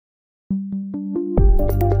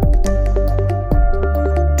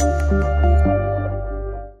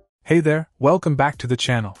Hey there, welcome back to the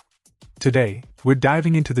channel. Today, we're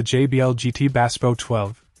diving into the JBL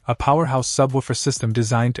GT-BassPro12, a powerhouse subwoofer system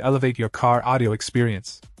designed to elevate your car audio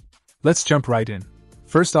experience. Let's jump right in.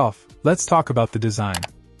 First off, let's talk about the design.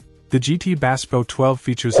 The GT-BassPro12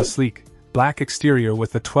 features a sleek, black exterior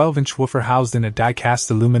with a 12-inch woofer housed in a die-cast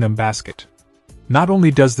aluminum basket. Not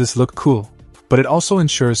only does this look cool, but it also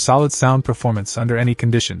ensures solid sound performance under any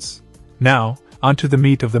conditions. Now, onto the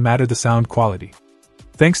meat of the matter: the sound quality.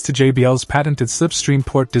 Thanks to JBL's patented slipstream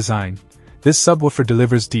port design, this subwoofer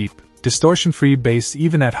delivers deep, distortion-free bass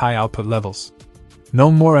even at high output levels.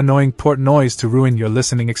 No more annoying port noise to ruin your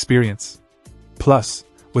listening experience. Plus,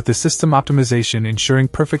 with the system optimization ensuring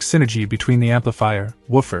perfect synergy between the amplifier,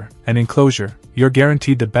 woofer, and enclosure, you're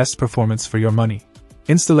guaranteed the best performance for your money.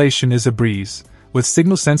 Installation is a breeze, with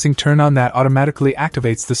signal sensing turn-on that automatically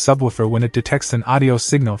activates the subwoofer when it detects an audio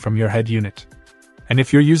signal from your head unit. And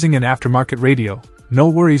if you're using an aftermarket radio, no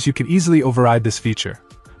worries, you can easily override this feature.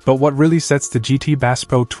 But what really sets the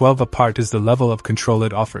GT-BassPro12 apart is the level of control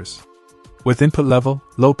it offers. With input level,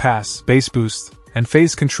 low pass, bass boost, and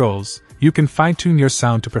phase controls, you can fine-tune your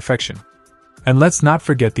sound to perfection. And let's not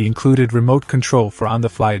forget the included remote control for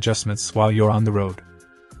on-the-fly adjustments while you're on the road.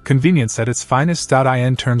 Convenience at its finest.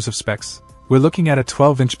 In terms of specs, we're looking at a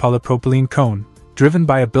 12-inch polypropylene cone, driven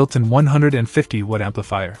by a built-in 150-watt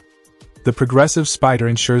amplifier. The progressive spider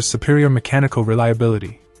ensures superior mechanical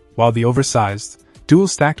reliability, while the oversized,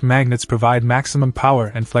 dual-stacked magnets provide maximum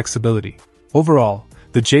power and flexibility. Overall,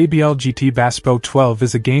 the JBL GT-BassPro12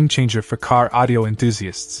 is a game-changer for car audio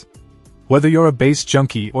enthusiasts. Whether you're a bass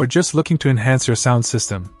junkie or just looking to enhance your sound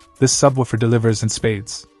system, this subwoofer delivers in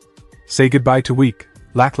spades. Say goodbye to weak,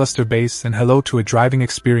 lackluster bass and hello to a driving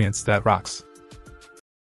experience that rocks.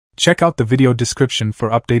 Check out the video description for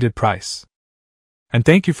updated price. And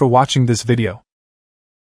thank you for watching this video.